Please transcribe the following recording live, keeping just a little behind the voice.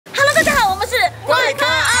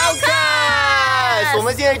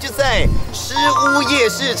们现在就在诗巫夜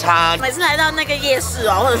市场。每次来到那个夜市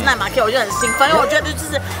哦，或者是那market，我就很兴奋，因为我觉得就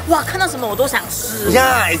是哇，看到什么我都想吃。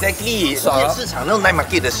Yeah，exactly。夜市场那种 night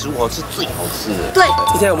market 的食物是最好吃的。对，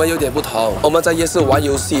今天我们有点不同，我们在夜市玩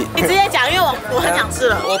游戏。你直接讲，因为我很想吃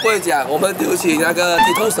了。我不会讲，我们有请那个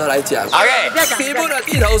地头蛇来讲。OK， 不要讲。西部的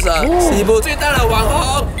地头蛇，西部最大的网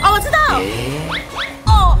红。哦，我知道。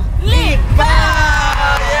哦，力吧。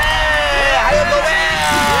还有各位。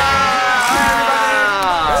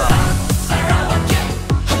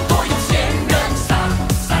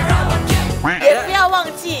也不要忘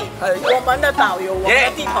记我们的导游，我们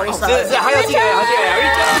的地头蛇。是，还有这个，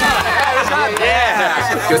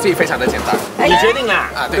游戏非常的简单，你决定啦？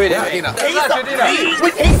啊，对，决定了。凭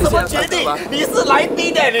什么决定？你是来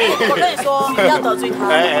宾的你。我跟你说，不要得罪他，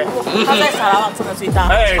他在沙拉网真的最大。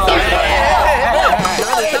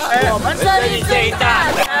我们这里最大。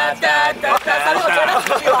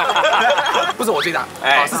不是我最大，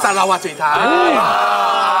是沙拉瓦最大。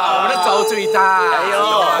我们的州最大。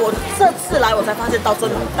我这次来，我才发现刀真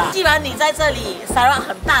的很大。既然你在这里沙拉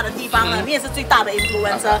很大的地方呢，你也是最大的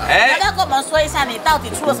influencer，要不要跟我们说一下你到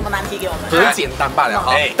底出了什么难题给我们？很简单罢了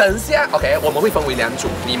哈。等一下 ，OK， 我们会分为2组，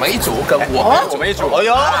你们一组跟我们一组。哎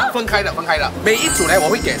呦，分开的。每一组呢，我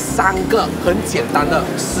会给3个很简单的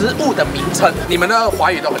食物的名称。你们的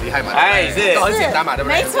华语都很厉害嘛？是，都很简单嘛，对不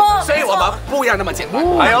对？没错。所以我们不要那么简单。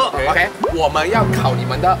哎呦 ，OK， 我们要考你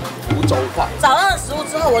们的福州话。找到了食物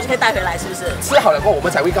之后，我就可以带回来，是不是？吃好了过后，我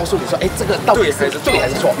们才会告诉你说，哎，这个到底是对还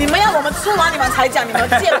是错？你们要我们吃完你们才讲，你们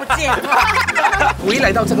介不介？我一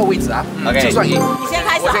来到这个位置啊，就算赢。你先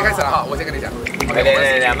开始。我先开始了哈，我先跟你讲。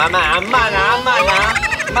对，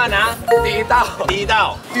慢啊。第一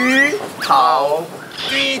道，芋頭配。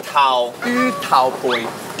芋頭配。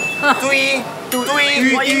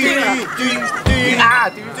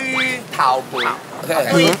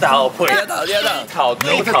堆头配，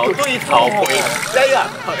下一个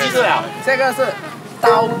记住了，这个是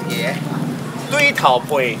刀碟，堆头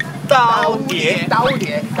配，刀碟，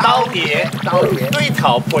堆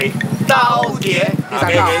头配，刀碟，第3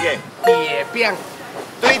个碟饼，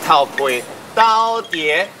堆头配，刀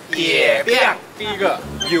碟，碟饼。第一个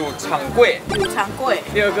有长贵，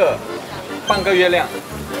第2个半个月亮，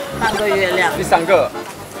第3个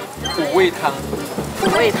5味汤，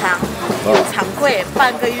有长贵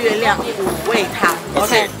半个月亮5味汤。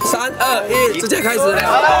OK， 3、2、1，直接开始了。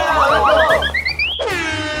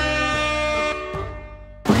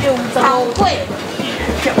有长贵，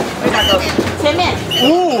前面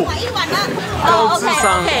高智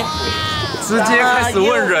商，直接开始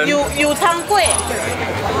问人。有长贵，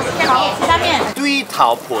好，下面堆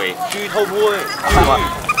头配，什么？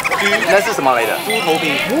那是什么来的？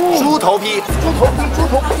猪头皮。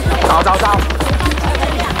找。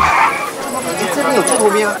你这边有猪头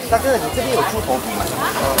皮吗？大哥，你这边有猪头皮吗？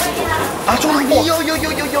啊，猪头皮有，可以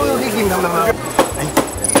给你们吗？哎，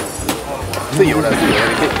是有的。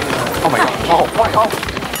Oh my god， 好快哦！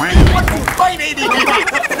我快你！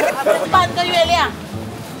半个月亮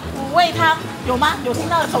5味汤有吗？有听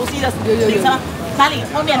到熟悉的名称吗？哪里？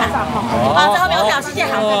后面啊，在后面我讲，谢谢。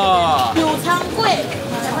好，有长贵，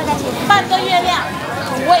半个月亮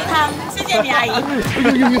5味汤，谢谢你阿姨。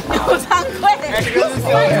有长贵。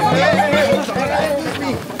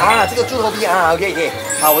啊，这个猪头皮啊 ，OK，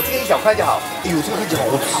 好，我这个1小块就好。哎呦，这个看起来好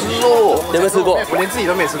吃哦！有没有吃过？我连自己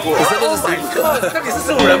都没吃过。你是不是师傅？那你是师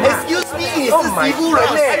傅人吗 ？Excuse me， 你是西部人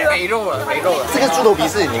呢？没肉了。这个猪头皮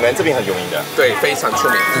是你们这边很有名的，对，非常出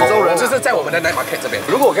名。福州人就是在我们的 night market 这边。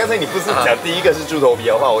如果刚才你不是讲第1个是猪头皮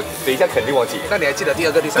的话，我等一下肯定忘记。那你还记得第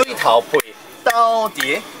2个、第3个？堆头配，刀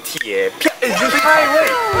碟，铁片。太会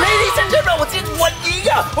 ！Ladies and gentlemen，我今天稳赢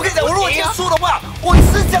啊！我跟你讲，我如果今天输的话，我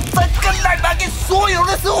吃下整个奶妈给所有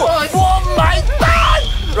的食物，我买单。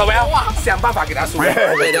老白哇，想办法给他输。你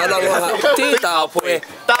要乱乱地道配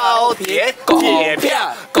刀碟，铁片，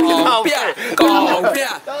狗片。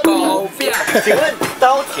请问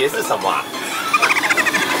刀铁是什么啊？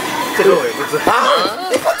这个我也不知道。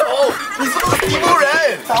你不懂？你是不是西部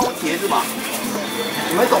人？刀铁是吗？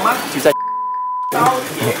你们懂吗？就在。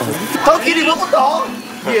刀铁你们不懂？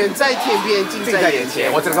远在天边，近在眼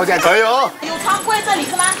前。我只能够这样讲。哎呦，有长贵这里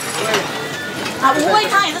是吗？啊，5味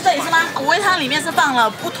汤也是这里是吗？5味汤里面是放了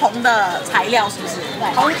不同的材料，是不是？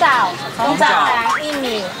红枣、薏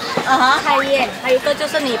米、菜叶，还有一个就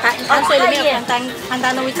是你盘水里面有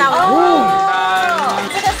pandan的味道哦。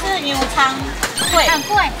这个是有长贵，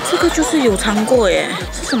这个就是有长贵耶，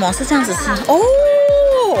是什么？是这样子吃哦。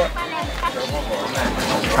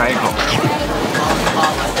尝一口。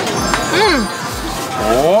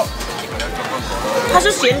哦。它是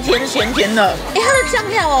咸甜的，哎，它的酱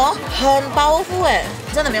料哦很饱腹哎，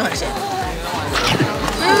真的没有很咸。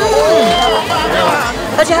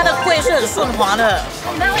而且它的桂是很顺滑的。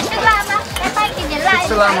你们会吃辣吗？要带一点点辣。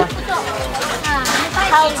吃辣吗？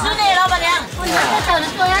好吃呢，老板娘。我这小的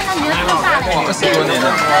做要让你们吃大的。哇，20多年了。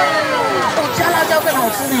加辣椒更好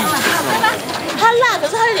吃呢。它辣，可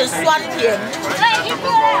是它有点酸甜。对，一个。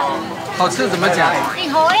好吃怎么讲？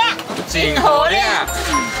挺好呀。真好咧，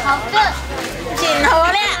好吃。真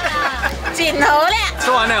好咧，真好咧。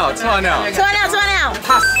吃完了，吃完了。吃完了，吃完了。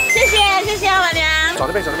好，谢谢老板娘。走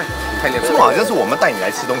这边，走这边。太厉害这好像是我们带你来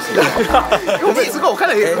吃东西的。我自己吃过，我看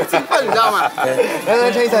了也很兴奋，你知道吗？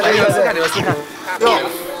来吹一下，你们试看，你们试看。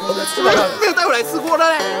没有带我来吃过的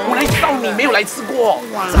嘞，我来到你没有来吃过。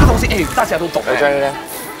这个东西哎，大家都懂。来，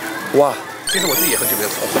哇，其实我自己也很久没有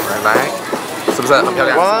吃过。来，是不是很漂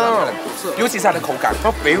亮？哇，尤其是它的口感，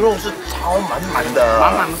它肥肉是超满满的，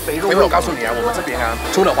满满的肥肉。因为我告诉你啊，我们这边啊，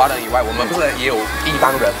除了华人以外，我们不是也有一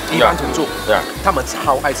帮人、一帮土著，对，他们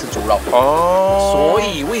超爱吃猪肉哦。所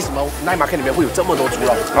以为什么night market里面会有这么多猪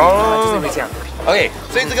肉？哦，就是因为这样。OK，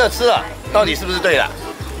 所以这个吃了到底是不是对的？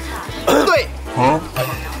不对。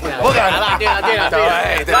不敢了，对了，对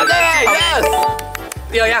 ，yes。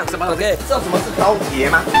第二样什么 ？OK， 知道什么是刀碟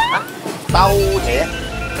吗？啊，刀碟。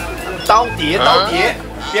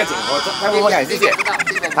不要紧，我看，谢谢。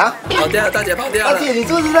啊？跑掉，大姐跑掉了。大姐，你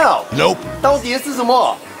知不知道 ？No。刀碟是什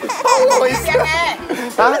么？不好意思。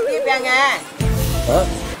啊？爹饼哎。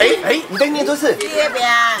哎，你再念多次。爹饼。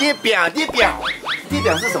爹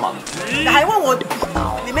饼是什么？你还问我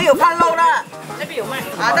里面有看肉的？那边有卖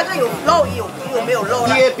啊，那个有肉有没有肉？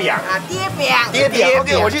爹饼啊，爹饼。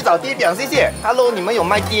OK， 我去找爹饼，谢谢。Hello， 你们有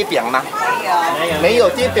卖爹饼吗？没有。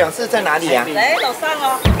爹饼是在哪里啊？来，楼上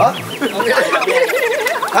哦。啊？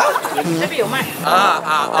啊？那边有卖。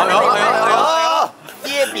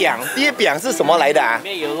爹饼是什么来的啊？里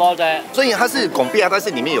面有肉的。所以它是拱饼，但是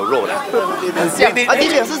里面有肉的。很像啊，爹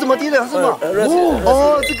饼是什么？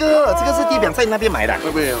哦，这个是爹饼，在那边买的。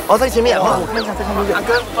没有。哦，在前面。哦，我看一下，再看多久。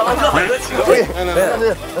对，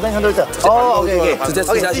我再看多久。哦 ，OK， 直接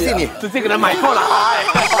吃下去。谢谢你，直接给他买过来。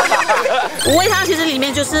五味汤其实里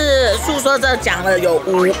面就是诉说着讲了有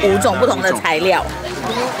五种不同的材料。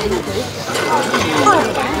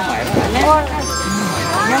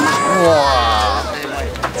哇，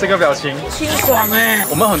这个表情清爽哎！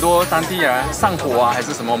我们很多当地人上火啊还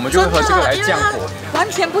是什么，我们就会喝这个来降火。完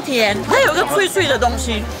全不甜，它有一个脆脆的东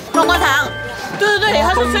西，冬瓜糖。对，它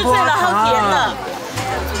是脆脆的，好甜的。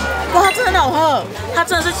哇，它真的很好喝，它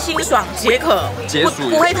真的是清爽解渴，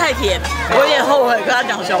不会太甜。我有点后悔跟他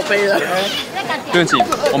讲小杯了。对不起，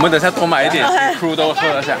我们等下多买一点，crew 都喝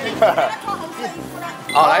一下。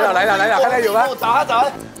哦，来了，看看有吗？找啊！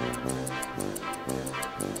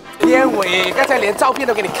天伟，刚才连照片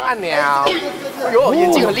都给你看了。哎呦，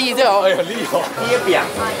眼睛很利这哦，很利哦。爹饼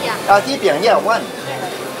啊，爹饼要one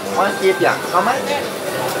爹饼，好吗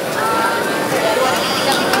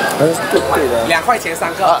？2块钱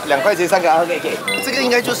3个。啊，2块钱3个 ，OK。这个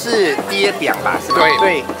应该就是爹饼吧？是吧？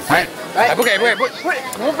对。哎，不可以，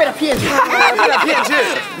我们被他骗去，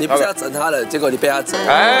你不是要整他的，结果你被他整。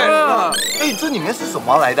哎，这里面是什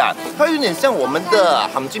么来的？它有点像我们的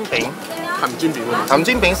含金饼。含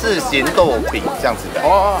金饼是咸豆饼这样子的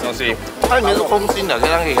东西，它里面是空心的，大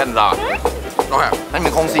家可以看得到。它里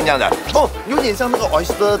面空心这样的。哦，有点像那个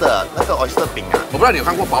oyster 的那个 oyster 饼啊。我不知道你有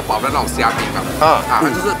看过薄薄的那种虾饼吗？它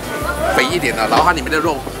就是肥一点的，然后它里面的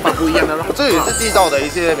肉放不一样的肉。这也是地道的一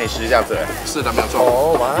些美食这样子。是的，没有错。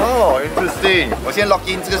哦，哇哦 ，interesting。我先 log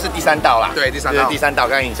in， 这个是第3道啦。对，第3道。第3道，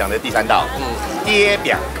刚才你讲的第3道。爹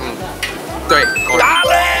饼。对。答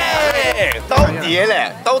嘞，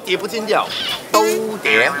刀碟不见掉，刀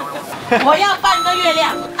碟。我要半个月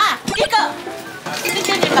亮啊，一个。谢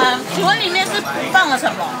谢你们，请问里面是放了什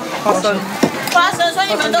么？花生，所以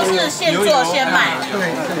你们都是现做现卖。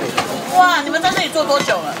对。哇，你们在这里做多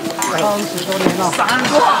久了？30多年了。30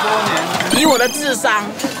多年。以我的智商，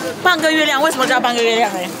半个月亮为什么叫半个月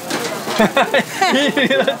亮呢？以你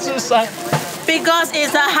的智商。Because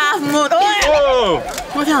it's a half moon。哦，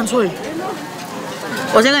我听很脆。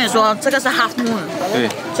我先跟你说，这个是 half moon， 对，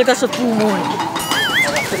这个是 full moon。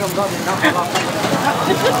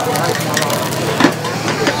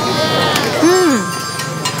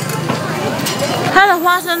它的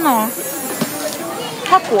花生哦，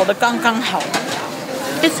它裹得刚刚好，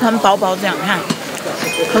一层薄薄这样看，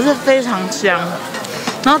可是非常香，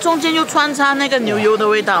然后中间又穿插那个牛油的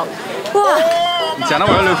味道，哇！你讲到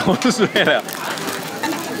我要流口水了。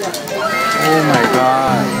Oh my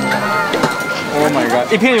god！Oh my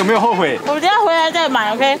god！ 一片有没有后悔？我等下回来再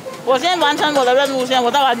买 ，OK？ 我先完成我的任务先，我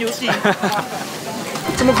在玩游戏。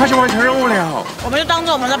这么快就完成任务了？我们就当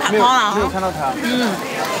做我们在跑了。没有看到他。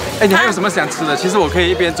哎，你还有什么想吃的？其实我可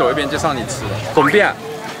以一边走一边介绍你吃。拱饼，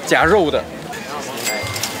夹肉的。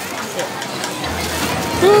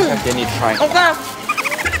给你 try。我看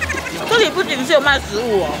这里不仅是有卖食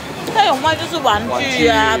物哦，它有卖就是玩具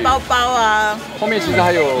啊、包包啊。后面其实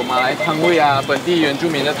还有马来摊位啊、本地原住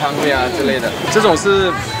民的摊位啊之类的，这种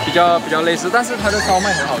是比较类似，但是它的烧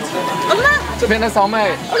麦很好吃。这边的烧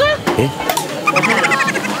麦，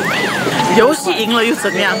游戏赢了又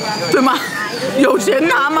怎么样？对吗？有钱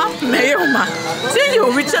拿吗？没有嘛。今天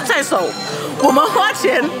有 WeChat 在手，我们花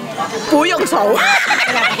钱不用愁。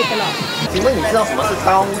请问你知道什么是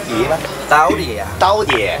刀碟吗？刀碟啊，刀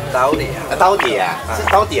碟，刀碟啊，刀碟啊，是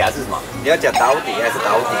刀碟啊是什么？你要讲刀碟还是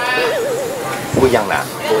刀碟？不一样的，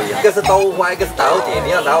不一样，一个是豆花，一个是刀碟。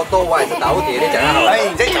你要豆花还是刀碟？你讲好了。哎，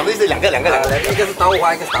你在讲的是两个。一个是豆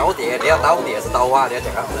花，一个是刀碟。你要刀碟是豆花，你要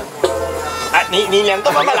讲好了。哎，你两个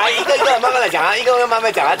慢慢来，一个慢慢来讲啊，一个慢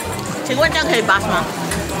慢讲啊。请问这样可以 pass 吗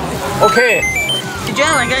OK， 你觉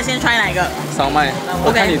得我应该先 try 哪一个？烧麦，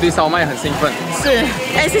我看你对烧麦很兴奋。是，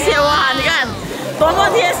哎，谢谢哇！你看，多么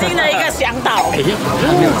贴心的一个向导。哎，还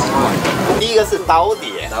没有吃完。第一个是刀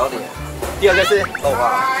碟，第二个是豆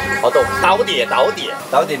花，豆刀碟，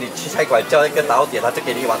你去菜馆叫一个刀碟，他就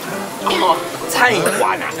给你一碗。菜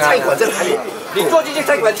馆啊，菜馆在哪里？你坐进去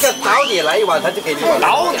菜馆，叫刀碟来一碗，他就给你一碗。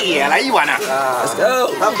刀碟来一碗啊！啊，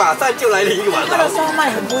他马上就来了一碗。这个烧麦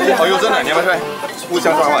很不一样。哦哟，真的，你要不要去？互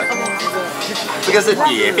相转换。这个是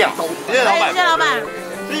碟饼。谢谢老板。谢谢老板。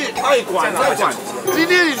菜馆。今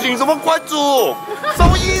天你请什么关主？So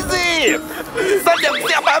easy， 3两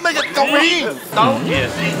下班那个狗皮。刀碟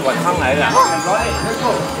是一碗汤来的。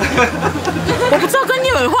我不知道跟你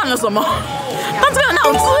们换了什么，但这个很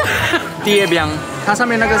好吃。碟饼，它上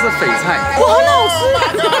面那个是肥菜，哇，很好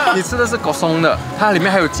吃。你吃的是狗松的，它里面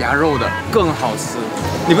还有夹肉的，更好吃。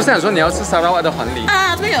你不是想说你要吃沙拉瓦的环梨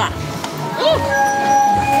啊？这边有啊。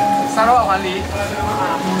沙拉瓦环梨。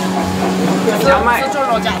加麦。是做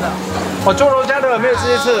肉夹的。我做肉夹的，没有直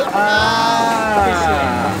接吃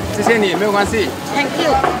啊。谢谢你，没有关系。Thank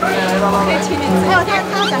you。可以请你吃。他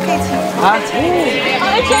想可以请。啊？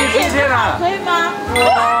谢谢啦。可以吗？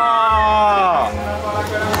哇！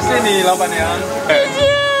谢谢你，老板娘。谢谢。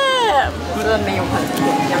真的没有很甜。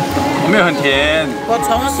我没有很甜。我从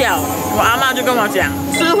小，我阿妈就跟我讲，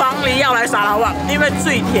吃黄梨要来沙拉旺，因为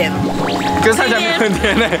最甜。可是它讲很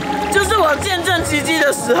甜嘞。就是我见证奇迹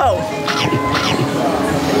的时候。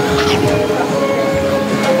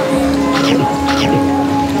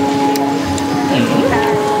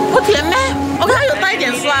不甜咩？我看它有带一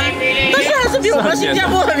点酸，但是还是比我们新加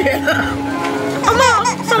坡的甜。阿妈，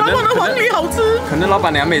沙拉旺的黄梨好吃。可能老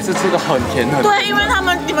板娘每次吃都很甜很。对，因为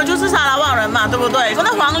你们就是沙拉旺人嘛，对不对？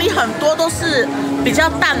那黄梨很多都是比较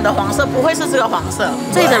淡的黄色，不会是这个黄色。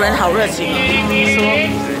这里的人好热情，说。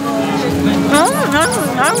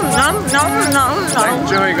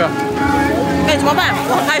最后一个。哎，怎么办？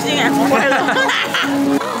我很开心哎，我回来了。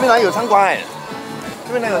这边哪有餐馆？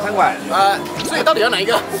这边哪有餐馆？所以到底要哪一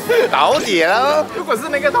个？刀碟啊！如果是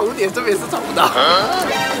那个头碟，这边是找不到。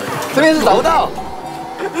这边是找不到。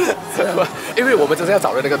因为我们真是要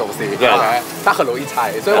找的那个东西，对，它很容易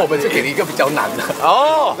猜，所以我们就给你一个比较难的。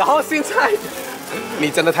哦。然后现在。你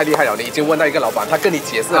真的太厉害了！你已经问到一个老板，他跟你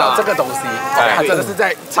解释了这个东西，他真的是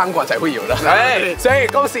在餐馆才会有的。哎，所以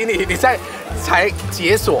恭喜你，你在才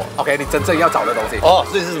解锁 OK， 你真正要找的东西。哦，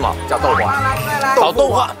所以是什么？叫豆花。找豆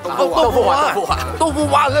花，豆腐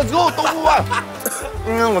花，Let's go， 豆腐花。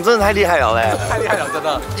我真的太厉害了嘞！太厉害了，真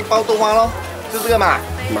的。一包豆花咯，就这个嘛。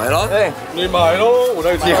买咯。哎，你买咯，我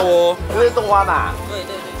来接哦。这是豆花嘛？对。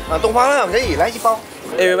啊，豆花呢可以来一包。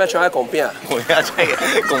要不要全爱拱变？我要这个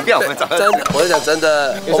拱变，我们真的，我是讲真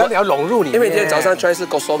的，有时候你要融入里面。因为今天早上 try 是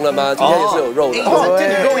够松的嘛，今天也是有肉的。这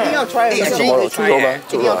里肉一定要 try， 是什么肉？猪肉吗？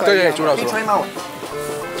猪肉。对，猪肉。你 try 吗？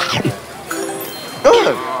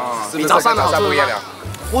比早上不一样了，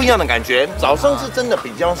不一样的感觉。早上是真的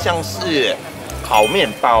比较像是烤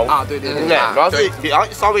面包啊，对，然后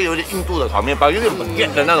是稍微有点印度的烤面包，有点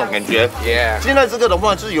baguette 的那种感觉。现在这个的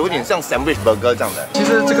话就是有点像 sandwich burger 这样的。其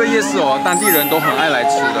实这个夜市哦，当地人都很爱来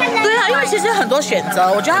吃的。对啊，因为其实很多选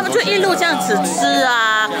择，我觉得他们就一路这样子吃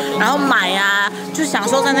啊，然后买啊，就享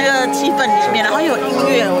受在那个气氛里面，然后又有音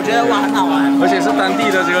乐，我觉得哇很好玩。而且是当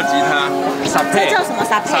地的这个吉他，这叫什么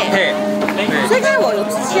沙佩？所以刚才我有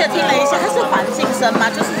仔细的听了一下，它是环境声嘛，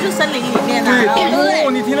就是森林里面啊，对，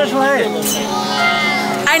你听得出来。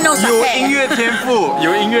I know 有音乐天赋，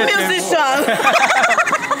有音乐天赋。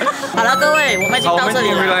好了，各位，我们已经到这里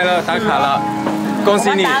了。回来了，打卡了，恭喜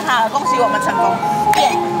你！打卡了，恭喜我们成功。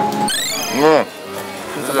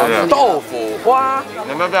豆腐花，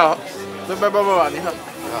你们不要，不，你看，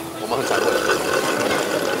我们很常问。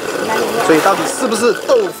所以到底是不是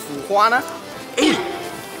豆腐花呢？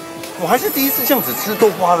我还是第一次这样子吃豆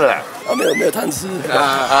花的嘞。没有贪吃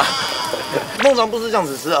通常不是这样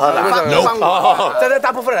子吃喝的。真的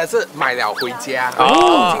大部分人是买了回家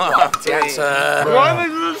这样吃。我还没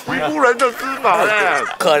是西部人的吃法嘞。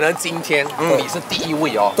可能今天你是第一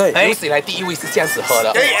位哦，对，有史以来第一位是这样子喝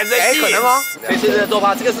的。可能哦。所以现在的做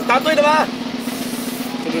法，这个是答对的吗？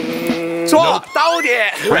错，到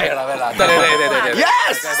点。对了，对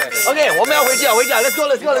 ，yes。OK， 我们要回家 ，Let's go。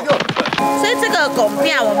所以这个拱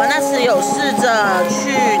片，我们那时有试着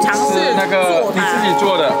去尝试那个你自己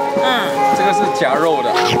做的，这个是夹肉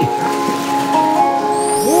的，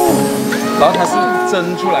然后它是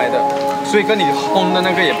蒸出来的，所以跟你烘的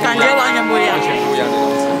那个也不一样，感觉完全不一样，完全不一样的东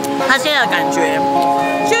西。它现在的感觉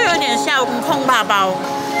就有点像控霸包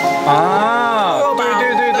啊，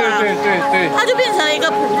对，它就变成了一个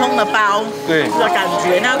普通的包，对的感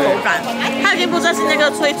觉，那个口感，它已经不再是那个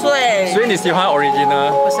脆。所以你喜欢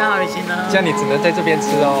original？ 我喜欢 original， 这样你只能在这边吃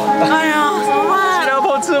哦。哎呀，怎么办？新加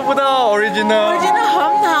坡吃不到 original，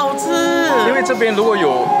 很好吃。因为这边如果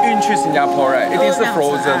有运去新加坡一定是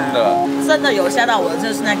frozen 的。真的有吓到我的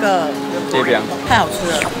就是那个这边太好吃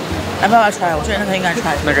了。来，不要 try， 我觉得那个应该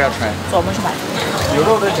try。那个要 try。走，我们去买。有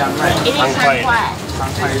肉的讲卖3块，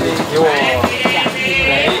给我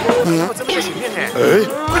2这么前面呢？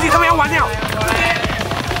不行，他们要完了。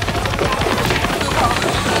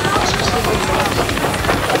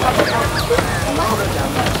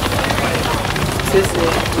谢谢。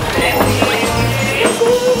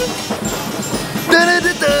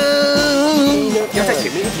要在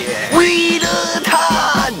前面一点。Winner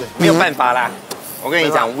time， 没有办法啦。我跟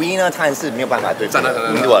你讲 ，Winner time 是没有办法对付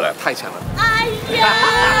的，赢我了，太强了。哎呀，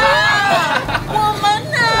我们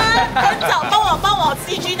呢很早帮我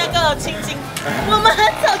CG那个青青，我们很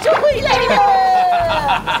早就回来了，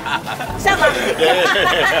像吗？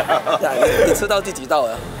你吃到第几道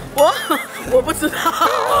了？我不知道，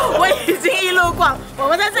我已经一路逛，我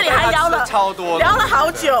们在这里还聊了超多，聊了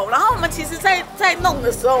好久。然后我们其实在弄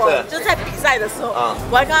的时候，就在比赛的时候，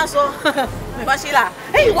我还跟他说，没关系啦，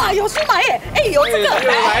哇，有书买有这个，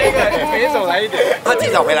来一个，每一种来一点。他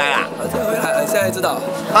几早回来啦？现在知道，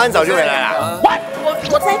他很早就回来啦。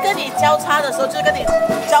我在跟你交叉的时候，就是跟你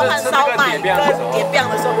交换烧麦跟点饼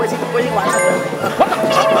的时候，我已经完成了。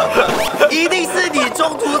一定是你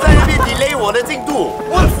中途在那边 delay 我的进度，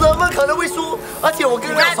我怎么可能会输？而且我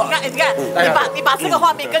跟他说，你看，你把这个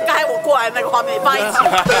画面跟刚才我过来的那个画面放一起，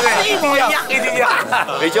是一模一样，一定要。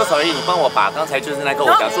就小姨，你帮我把刚才就是那个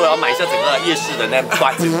我讲说要买下整个夜市的那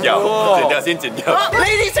段剪掉，先剪掉。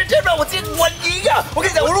Ladies and gentlemen， 我今天稳赢啊！我跟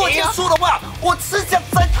你讲，我如果今天输的话，我吃下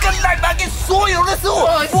整个奶妈给所有的食物，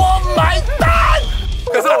我买单。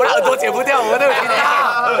可是我的耳朵剪不掉，我那个很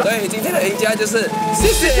大。所以今天的赢家就是谢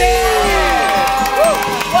谢。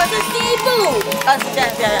我是西部，是这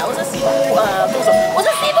样，我是西部助手，我是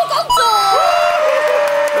西部公主。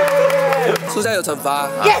输家有惩罚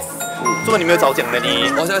Yes。怎么你没有早讲的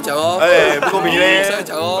你？我现在讲哦。不公平嘞！现在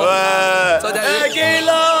讲哦。大家给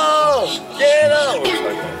喽。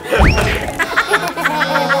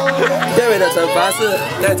第二位的惩罚是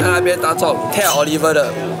在他那边当中跳 Oliver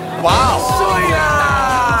的。哇，帅啊！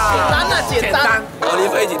简单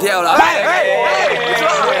 ，Oliver 一起跳了。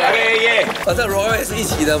反正 Roy 是一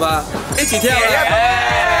起的嘛，一起跳了。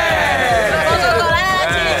走，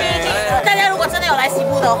来，大家如果真的有来西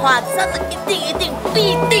部的话，真的必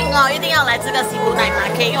定要来这个西部奶茶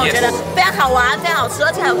K， 因为我觉得非常好玩，非常好吃，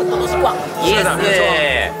而且还有很多都是广告。是的，没错。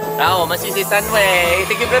然后我们谢谢3位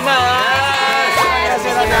 ，Thank you very much， 谢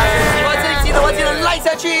谢大家。喜欢这一集的话，记得 like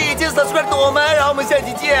下去，记得 subscribe 我们，然后我们下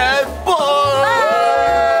期见，拜。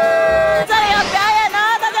这里有表演哦，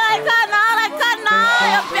大家来看哦，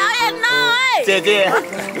有表演哦，姐姐，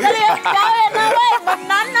这里有表演哦，很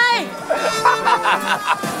难哎。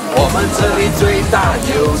我们这里最大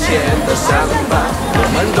有钱的商贩，我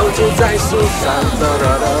们都住在树上，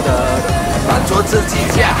搬着自己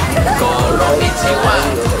家，狗笼一起玩。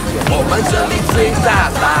我们这里最大，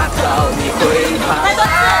大到你会怕。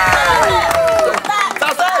掌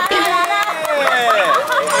声！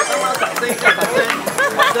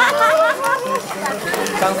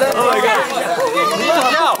掌声！你怎么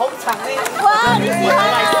样？红场嘞！哇，你喜欢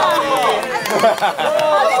好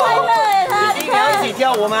快乐你要一起跳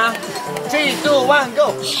舞吗？3、2、1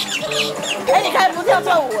 ，Go！ 你看不跳这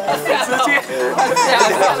舞直接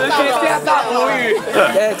吓到无语。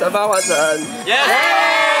惩罚完成。耶！